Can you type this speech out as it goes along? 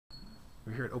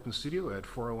We're here at OpenStudio at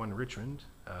 401 Richmond.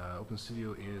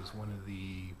 OpenStudio is one of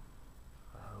the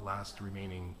last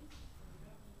remaining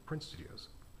print studios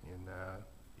in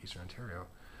Eastern Ontario,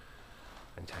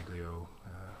 Intaglio,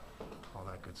 all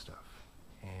that good stuff.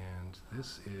 And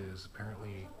this is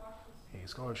apparently a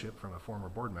scholarship from a former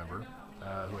board member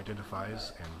who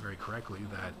identifies, and very correctly,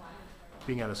 that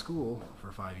being out of school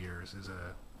for 5 years is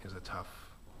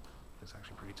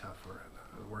actually pretty tough for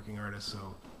a working artist.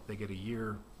 So they get a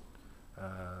year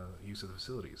use of the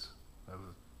facilities of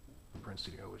the print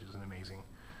studio, which is an amazing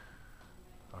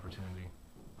opportunity.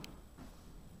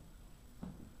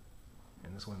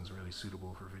 And this one's really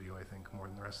suitable for video, I think, more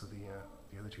than the rest of the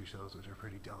other two shows, which are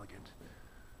pretty delicate.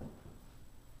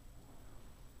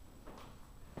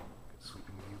 Good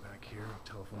sweeping view back here,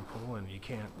 telephone pole, and you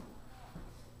can't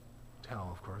tell,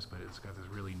 of course, but it's got this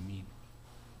really neat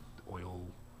oil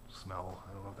smell.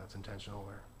 I don't know if that's intentional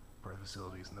or part of the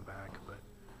facilities in the back, but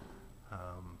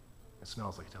it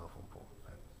smells like a telephone pole,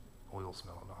 that oil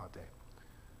smell on a hot day.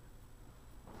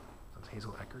 So it's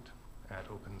Hazel Eckert at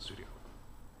OpenStudio.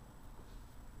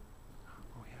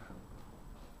 Oh yeah,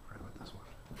 forgot about this one.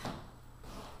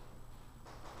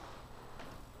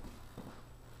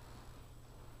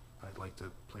 I'd like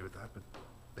to play with that, but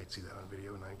they'd see that on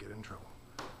video and I'd get in trouble.